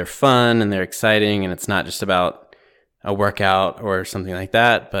they're fun and they're exciting, and it's not just about a workout or something like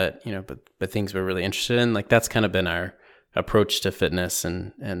that, but things we're really interested in. Like, that's kind of been our approach to fitness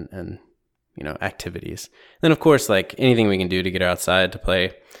and activities. And then, of course, like, anything we can do to get her outside to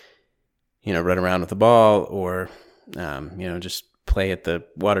play, run around with the ball, or just play at the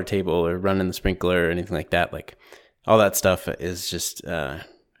water table or run in the sprinkler or anything like that. Like, all that stuff is just, I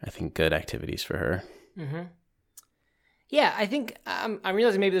think, good activities for her. Mm-hmm. Yeah, I think I'm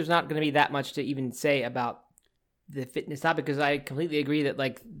realizing maybe there's not going to be that much to even say about the fitness topic, because I completely agree that,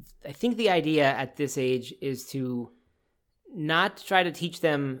 like, I think the idea at this age is to not try to teach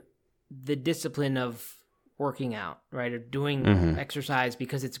them the discipline of working out, right, or doing exercise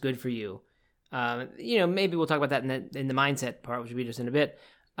because it's good for you. Maybe we'll talk about that in the mindset part, which will be just in a bit,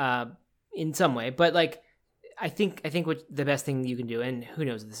 in some way. But like, I think what the best thing you can do, and who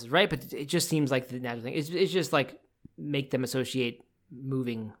knows if this is right, but it just seems like the natural thing. It's just like make them associate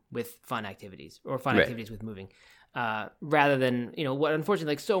moving with fun activities, or fun activities with moving, rather than what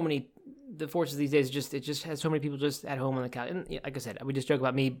unfortunately, like, so many the forces these days, it just has so many people just at home on the couch. And like I said, we just joke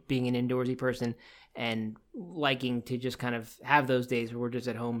about me being an indoorsy person and liking to just kind of have those days where we're just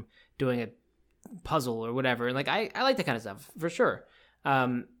at home doing a puzzle or whatever. And like I like that kind of stuff for sure.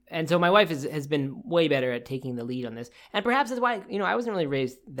 And so my wife has been way better at taking the lead on this, and perhaps that's why I wasn't really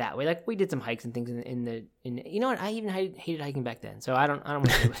raised that way. Like, we did some hikes and things in I even hated hiking back then, so I don't want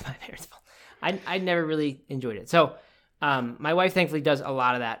to say it was my parents' fault. I never really enjoyed it. So my wife thankfully does a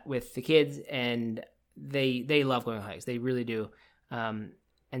lot of that with the kids, and they love going on hikes. They really do. And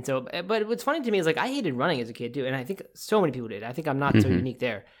so, but what's funny to me is, like, I hated running as a kid too, and I think so many people did. I think I'm not so unique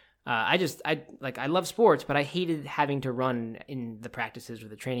there. I love sports, but I hated having to run in the practices or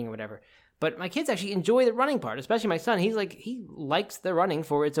the training or whatever. But my kids actually enjoy the running part, especially my son. He likes the running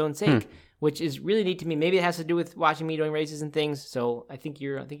for its own sake, which is really neat to me. Maybe it has to do with watching me doing races and things. So I think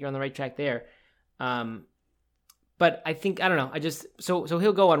you're on the right track there. But I think, I don't know, so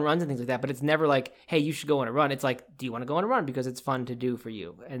he'll go on runs and things like that, but it's never like, hey, you should go on a run. It's like, do you want to go on a run? Because it's fun to do for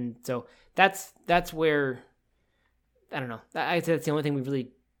you. And so that's where, I don't know, I'd say that's the only thing we've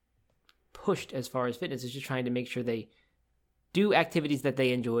really pushed as far as fitness, is just trying to make sure they do activities that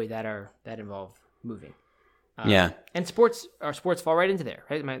they enjoy that involve moving. And sports fall right into there,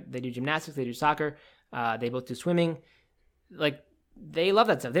 right? They do gymnastics, they do soccer, they both do swimming. Like, they love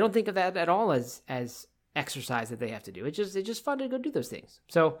that stuff. They don't think of that at all as exercise that they have to do. It's just fun to go do those things.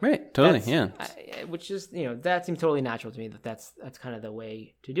 So right, totally, which is that seems totally natural to me. That's kind of the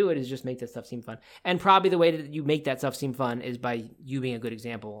way to do it, is just make that stuff seem fun. And probably the way that you make that stuff seem fun is by you being a good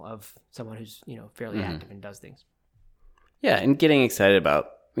example of someone who's fairly active and does things. Yeah, and getting excited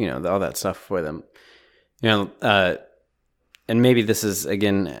about all that stuff for them. And maybe this is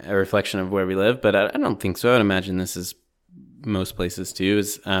again a reflection of where we live, but I don't think so. I'd imagine this is most places too.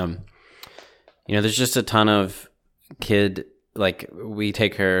 Is there's just a ton of we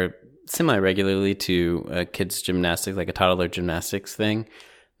take her semi-regularly to a kids gymnastics, like a toddler gymnastics thing,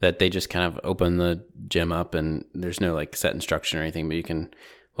 that they just kind of open the gym up, and there's no like set instruction or anything, but you can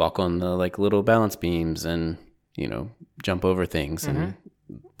walk on the like little balance beams and, jump over things and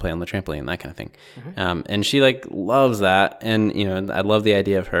play on the trampoline, that kind of thing. And she like loves that. And, I love the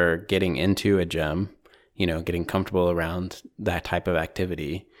idea of her getting into a gym, getting comfortable around that type of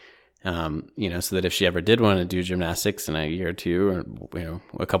activity. So that if she ever did want to do gymnastics in a year or two, or,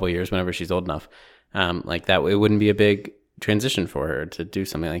 a couple of years, whenever she's old enough, like that, it wouldn't be a big transition for her to do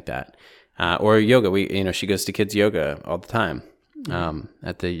something like that. Or yoga. She goes to kids yoga all the time,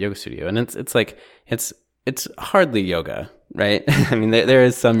 at the yoga studio. And it's like, it's hardly yoga, right? I mean, there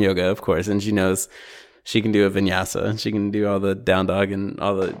is some yoga, of course, and she knows she can do a vinyasa, and she can do all the down dog and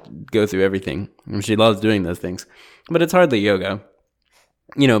go through everything. And she loves doing those things, but it's hardly yoga,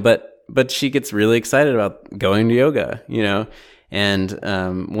 but she gets really excited about going to yoga, and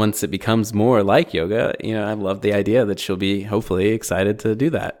once it becomes more like yoga, I love the idea that she'll be hopefully excited to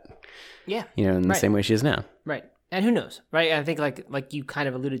do that. Yeah. In the same way she is now. Right. And who knows, right? I think like you kind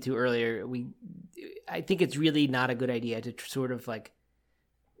of alluded to earlier, I think it's really not a good idea to sort of like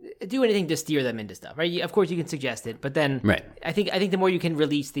do anything to steer them into stuff, right? Of course you can suggest it, but then right. I think the more you can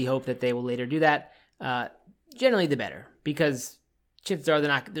release the hope that they will later do that, generally the better, because chances are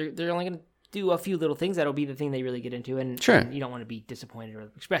they're only going to do a few little things that'll be the thing they really get into, and, sure. And you don't want to be disappointed or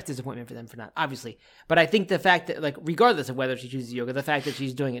express disappointment for them for not, obviously. But I think the fact that, like, regardless of whether she chooses yoga, the fact that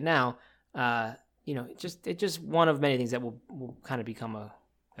she's doing it now, it's just one of many things that will kind of become a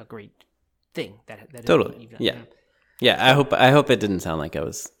great thing. That totally, yeah. Yeah, I hope it didn't sound like I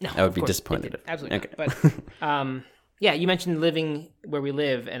would be disappointed. Absolutely, okay. But yeah, you mentioned living where we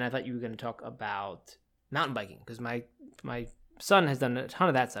live, and I thought you were going to talk about mountain biking, because my son has done a ton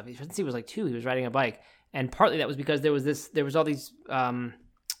of that stuff. Since he was like 2, he was riding a bike, and partly that was because there was all these God,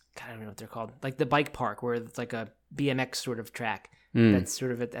 I don't know what they're called, like the bike park, where it's like a BMX sort of track that's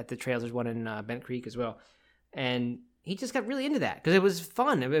sort of at the trails. There's one in Bent Creek as well, and he just got really into that because it was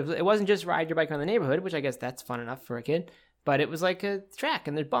fun. It wasn't just ride your bike around the neighborhood, which I guess that's fun enough for a kid, but it was like a track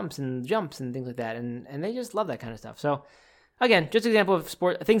and there's bumps and jumps and things like that. And they just love that kind of stuff. So again, just an example of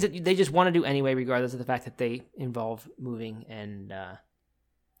sport, things that they just want to do anyway, regardless of the fact that they involve moving. And I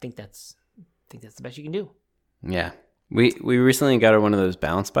think that's the best you can do. Yeah. We recently got her one of those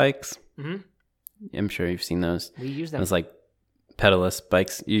balance bikes. Mm-hmm. I'm sure you've seen those. We use them. It's like pedalless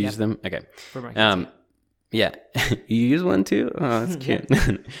bikes. You use them? Okay. For my kids, yeah. You use one too? Oh, that's cute.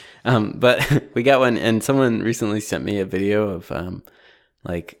 But we got one, and someone recently sent me a video of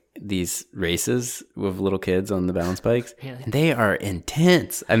like these races with little kids on the balance bikes. Really? And they are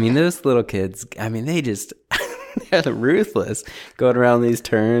intense. I mean, those little kids, they just, they're ruthless going around these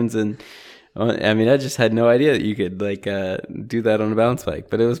turns. And I mean, I just had no idea that you could like do that on a balance bike,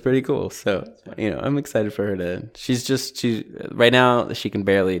 but it was pretty cool. So, I'm excited for her she right now, she can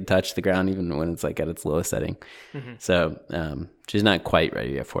barely touch the ground even when it's like at its lowest setting. Mm-hmm. So she's not quite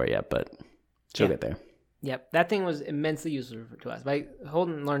ready for it yet, but she'll get there. Yep, that thing was immensely useful to us.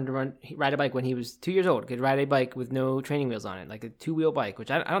 Holden learned to ride a bike when he was 2 years old. Could ride a bike with no training wheels on it, like a 2-wheel bike, which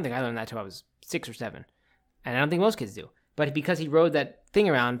I don't think I learned that until I was 6 or 7. And I don't think most kids do. But because he rode that thing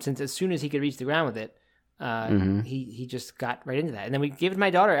around, since as soon as he could reach the ground with it, he just got right into that. And then we gave it to my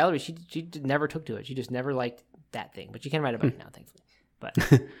daughter, Ellery. She never took to it. She just never liked that thing. But she can ride a bike now, thankfully. But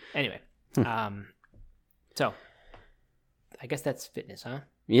anyway, so I guess that's fitness, huh?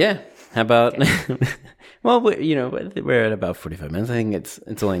 Yeah. How about? Okay. Well, we're at about 45 minutes. I think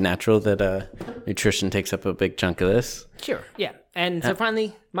it's only natural that nutrition takes up a big chunk of this. Sure. Yeah. And so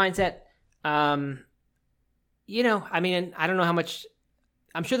finally, mindset. I mean, I don't know how much.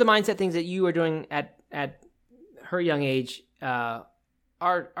 I'm sure the mindset things that you are doing at her young age are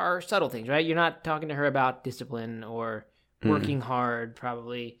subtle things, right? You're not talking to her about discipline or working hard,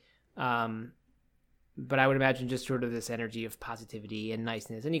 probably. But I would imagine just sort of this energy of positivity and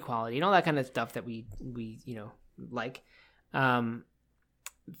niceness and equality and all that kind of stuff that we like. And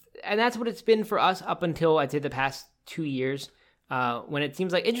that's what it's been for us up until I'd say the past 2 years. When it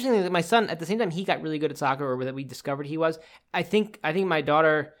seems like, interestingly, that my son, at the same time he got really good at soccer, or that we discovered he was, I think my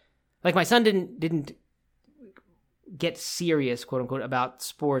daughter, like my son didn't get serious, quote unquote, about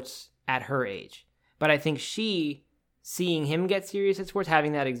sports at her age. But I think she, seeing him get serious at sports,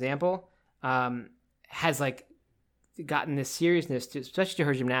 having that example, has like gotten this seriousness to, especially to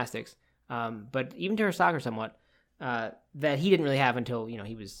her gymnastics, but even to her soccer somewhat, that he didn't really have until,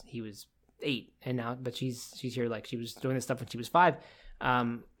 he was 8, and now, but she's here, like she was doing this stuff when she was 5.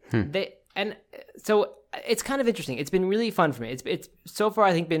 So it's kind of interesting. It's been really fun for me. It's so far,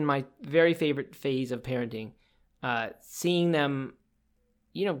 I think, been my very favorite phase of parenting, seeing them,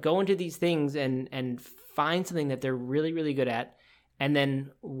 go into these things and find something that they're really, really good at, and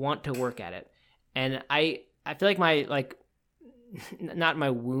then want to work at it. And I feel like not my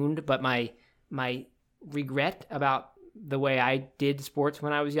wound, but my regret about the way I did sports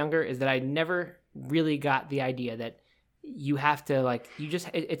when I was younger is that I never really got the idea that you have to,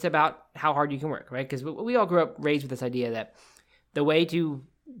 it's about how hard you can work, right? Because we all grew up raised with this idea that the way to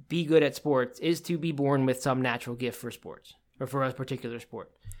be good at sports is to be born with some natural gift for sports, or for a particular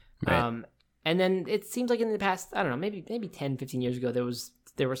sport. Right. And then it seems like in the past, I don't know, maybe 10, 15 years ago,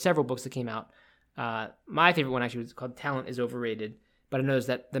 there were several books that came out. My favorite one actually was called Talent is Overrated, but I noticed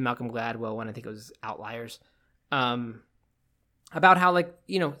that the Malcolm Gladwell one, I think it was Outliers, about how,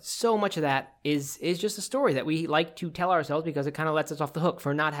 so much of that is just a story that we like to tell ourselves because it kind of lets us off the hook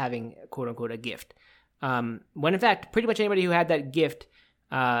for not having, quote unquote, a gift. When in fact, pretty much anybody who had that gift,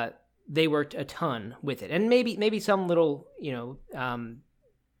 they worked a ton with it. And maybe some little,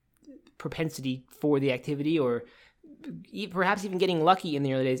 propensity for the activity, or perhaps even getting lucky in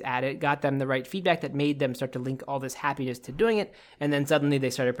the early days at it, got them the right feedback that made them start to link all this happiness to doing it, and then suddenly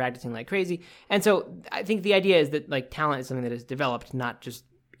they started practicing like crazy. And so I think the idea is that talent is something that is developed, not just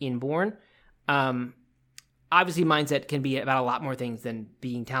inborn. Obviously, mindset can be about a lot more things than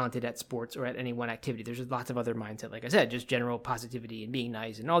being talented at sports or at any one activity. There's lots of other mindset, like I said, just general positivity and being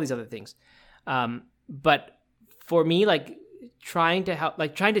nice and all these other things. But for me, trying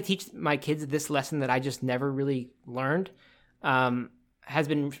to teach my kids this lesson that I just never really learned, has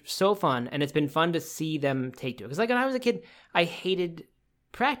been so fun, and it's been fun to see them take to it. Because when I was a kid, I hated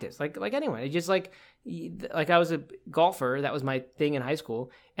practice, like anyone. It just I was a golfer, that was my thing in high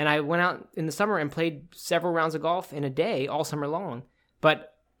school, and I went out in the summer and played several rounds of golf in a day all summer long.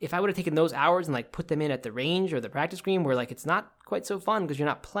 But if I would have taken those hours and put them in at the range or the practice green, where it's not quite so fun because you're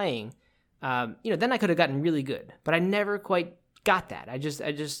not playing, then I could have gotten really good. But I never quite got that. I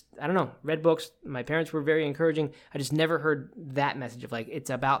don't know, read books. My parents were very encouraging. I just never heard that message of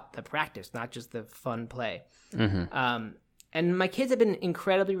it's about the practice, not just the fun play. Mm-hmm. And my kids have been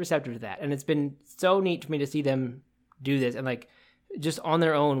incredibly receptive to that. And it's been so neat for me to see them do this and like just on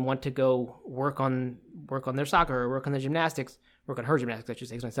their own want to go work on their soccer or work on their gymnastics, work on her gymnastics, I should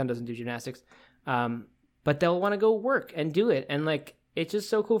say, because my son doesn't do gymnastics. But they'll want to go work and do it. And like, it's just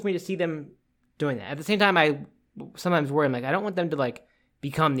so cool for me to see them doing that. At the same time, I sometimes worry, I'm like, I don't want them to like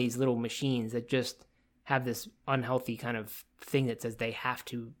become these little machines that just have this unhealthy kind of thing that says they have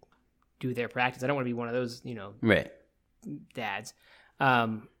to do their practice. I don't want to be one of those, Right. dads.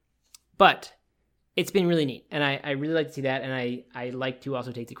 But it's been really neat. And I really like to see that. And I like to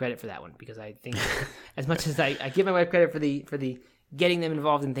also take the credit for that one, because I think as much as I give my wife credit for the getting them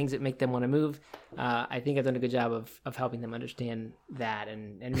involved in things that make them want to move, I think I've done a good job of helping them understand that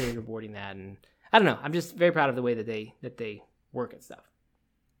and really rewarding that. And I don't know, I'm just very proud of the way that they work at stuff.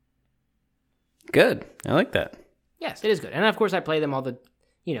 Good. I like that. Yes, it is good. And of course I play them all the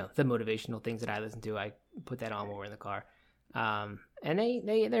motivational things that I listen to. I put that on when we're in the car. And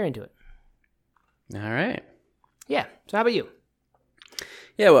they're into it. All right. Yeah. So how about you?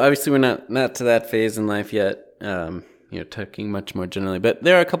 Yeah, well, obviously we're not to that phase in life yet, talking much more generally. But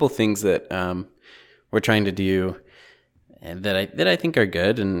there are a couple things that we're trying to do and that I think are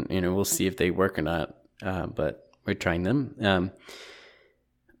good, and we'll see if they work or not. But we're trying them.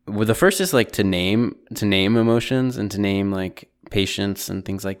 Well, the first is like to name emotions and to name like patience and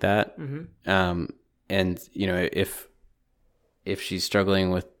things like that. Mm-hmm. And if she's struggling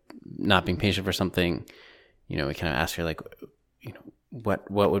with not being patient for something, we kind of ask her like, what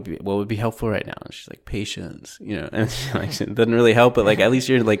would be helpful right now? And she's like, patience, and she, like, it doesn't really help, but like at least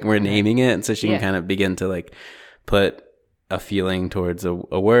you're like, we're naming it, and so she can kind of begin to like put a feeling towards a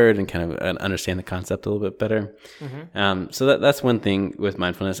word and kind of understand the concept a little bit better. Mm-hmm. So that's one thing with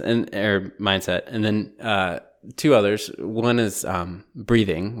mindfulness or mindset. And then two others. One is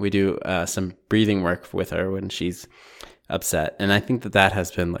breathing. We do some breathing work with her when she's upset, and I think that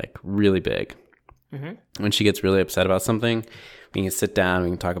has been like really big. Mm-hmm. When she gets really upset about something, we can sit down, we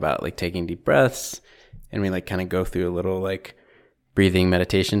can talk about like taking deep breaths, and we like kind of go through a little like breathing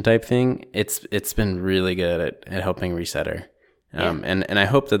meditation type thing. It's been really good at helping reset her. And I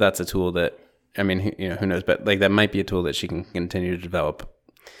hope that that's a tool that, I mean, who knows, but like that might be a tool that she can continue to develop.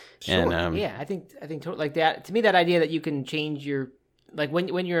 Sure. And I think totally like that. To me, that idea that you can change your, like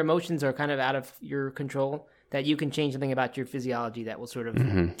when your emotions are kind of out of your control, that you can change something about your physiology that will sort of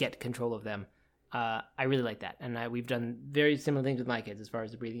mm-hmm. get control of them. I really like that. And we've done very similar things with my kids as far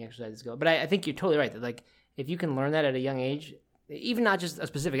as the breathing exercises go. But I think you're totally right that like if you can learn that at a young age, even not just a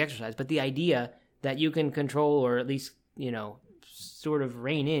specific exercise, but the idea that you can control or at least, sort of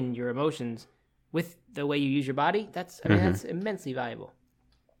rein in your emotions with the way you use your body, that's immensely valuable.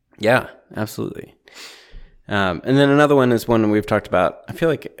 Yeah, absolutely. And then another one is one we've talked about, I feel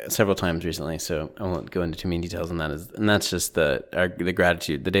like several times recently, so I won't go into too many details on that. And that's just the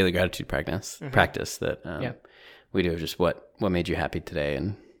gratitude, the daily gratitude practice that we do. Just what made you happy today,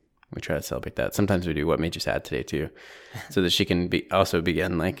 and we try to celebrate that. Sometimes we do what made you sad today too, so that she can also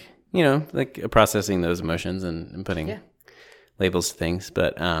begin like processing those emotions and putting labels to things.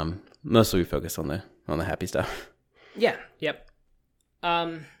 But mostly we focus on the happy stuff. Yeah. Yep.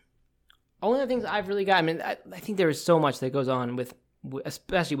 One of the things I've really got, I mean, I think there is so much that goes on with,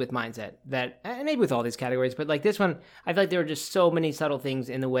 especially with mindset, that, and maybe with all these categories, but like this one, I feel like there are just so many subtle things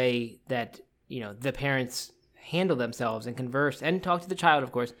in the way that, the parents handle themselves and converse and talk to the child,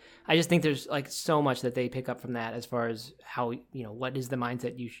 of course. I just think there's like so much that they pick up from that as far as how, what is the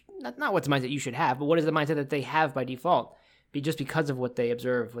mindset not what's the mindset you should have, but what is the mindset that they have by default, just because of what they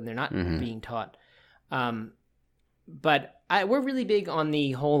observe when they're not mm-hmm. being taught. But we're really big on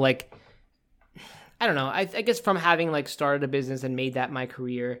the whole, like, I don't know. I guess from having like started a business and made that my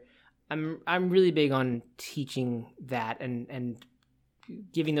career, I'm really big on teaching that and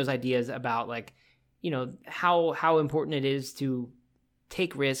giving those ideas about like, how important it is to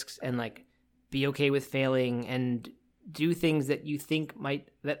take risks and like be okay with failing and do things that you think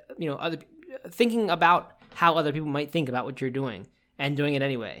thinking about how other people might think about what you're doing and doing it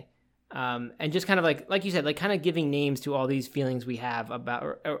anyway. And just kind of like you said, like kind of giving names to all these feelings we have about,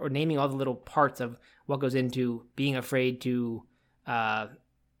 or naming all the little parts of what goes into being afraid to,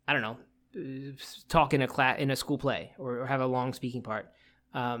 talk in a school play or have a long speaking part.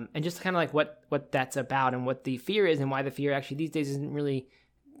 And just kind of like what that's about and what the fear is and why the fear actually these days doesn't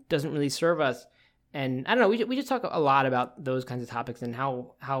really serve us. And I don't know, we just talk a lot about those kinds of topics and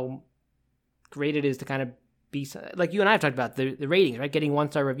how great it is to kind of be like you and I have talked about the ratings, right? Getting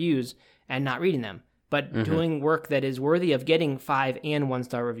 1-star reviews and not reading them, but mm-hmm. doing work that is worthy of getting 5 and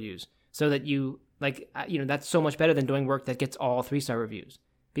 1-star reviews, so that you that's so much better than doing work that gets all 3-star reviews,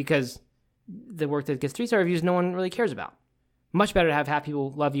 because the work that gets 3-star reviews no one really cares about. Much better to have half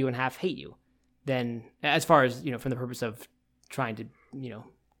people love you and half hate you. than as far as from the purpose of trying to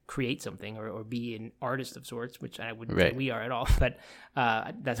create something or be an artist of sorts, which I wouldn't say we are at all, but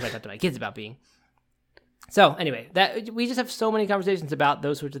that's what I talk to my kids about being. So anyway, that we just have so many conversations about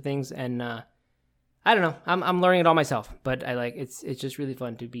those sorts of things, and I don't know, I'm learning it all myself, but I it's just really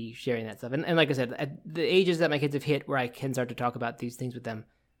fun to be sharing that stuff. And like I said, at the ages that my kids have hit where I can start to talk about these things with them,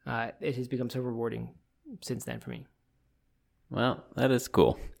 it has become so rewarding since then for me. Well, that is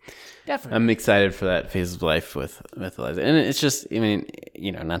cool. Definitely. I'm excited for that phase of life with Eliza. And it's just, I mean,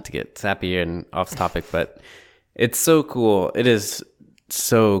 not to get sappy and off topic, but it's so cool. It is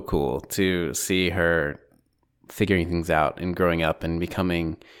so cool to see her figuring things out and growing up and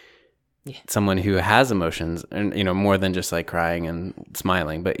becoming someone who has emotions and, more than just like crying and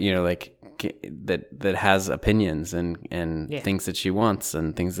smiling, but, that has opinions and things that she wants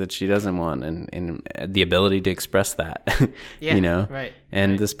and things that she doesn't want and the ability to express that, right.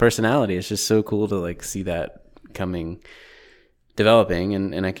 And this personality is just so cool to like see that developing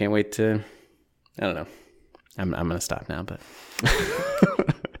and I can't wait to, I don't know. I'm going to stop now, but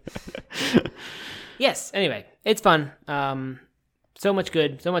yes. Anyway, it's fun. So much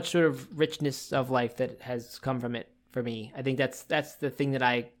good, so much sort of richness of life that has come from it. For me, I think that's the thing that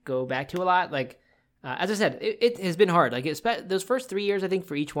I go back to a lot. Like, as I said, it has been hard. Like, those first 3 years, I think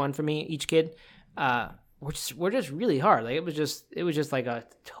for each one, for me, each kid, were just really hard. Like, it was just like a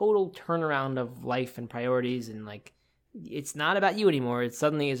total turnaround of life and priorities, and like, it's not about you anymore. It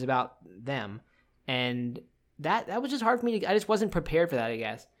suddenly is about them, and that was just hard for me. I just wasn't prepared for that, I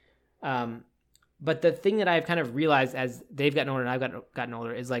guess. But the thing that I've kind of realized as they've gotten older and I've gotten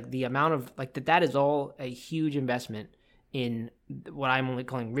older is like the amount of like that is all a huge investment in what I'm only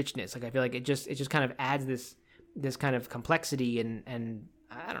calling richness. Like I feel like it just kind of adds this kind of complexity and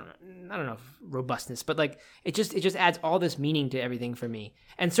I don't know if robustness, but like it just adds all this meaning to everything for me.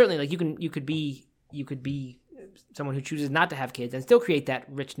 And certainly like you could be someone who chooses not to have kids and still create that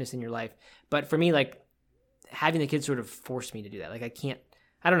richness in your life. But for me, like having the kids sort of forced me to do that. Like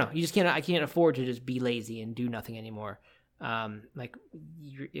I don't know. I can't afford to just be lazy and do nothing anymore. Like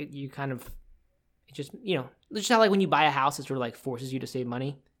you kind of, it just how like when you buy a house, it sort of like forces you to save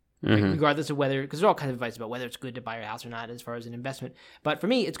money, regardless of whether, because there's all kinds of advice about whether it's good to buy a house or not as far as an investment. But for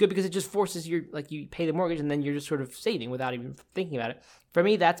me, it's good because it just forces you pay the mortgage and then you're just sort of saving without even thinking about it. For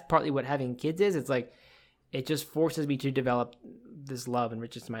me, that's partly what having kids is. It's like, it just forces me to develop this love and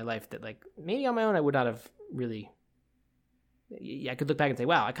richness in my life that like maybe on my own I would not have really. I could look back and say,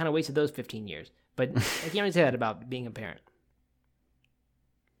 wow, I kind of wasted those 15 years. But I can't really say that about being a parent.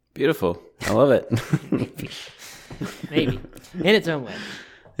 Beautiful. I love it. Maybe. In its own way.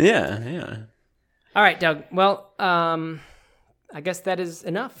 Yeah. All right, Doug. Well, I guess that is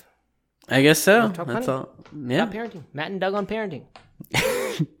enough. I guess so. That's all. Yeah. About parenting. Matt and Doug on parenting.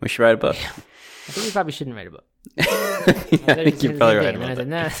 We should write a book. I think we probably shouldn't write a book. I think you're probably right about that.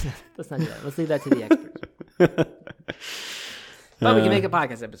 Nah, let's not do that. Let's leave that to the experts. But we can make a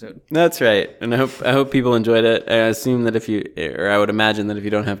podcast episode. That's right, and I hope people enjoyed it. I assume that I would imagine that if you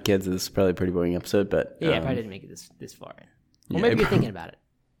don't have kids, this is probably a pretty boring episode. But yeah, I probably didn't make it this far in. Or maybe you're thinking about it.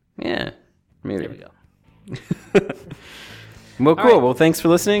 Yeah, maybe. There we go. Well, cool. Right. Well, thanks for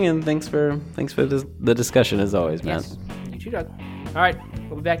listening, and thanks for the discussion as always, man. Yes. You too, Doug. All right,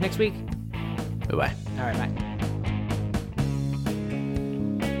 we'll be back next week. Bye-bye. All right, bye.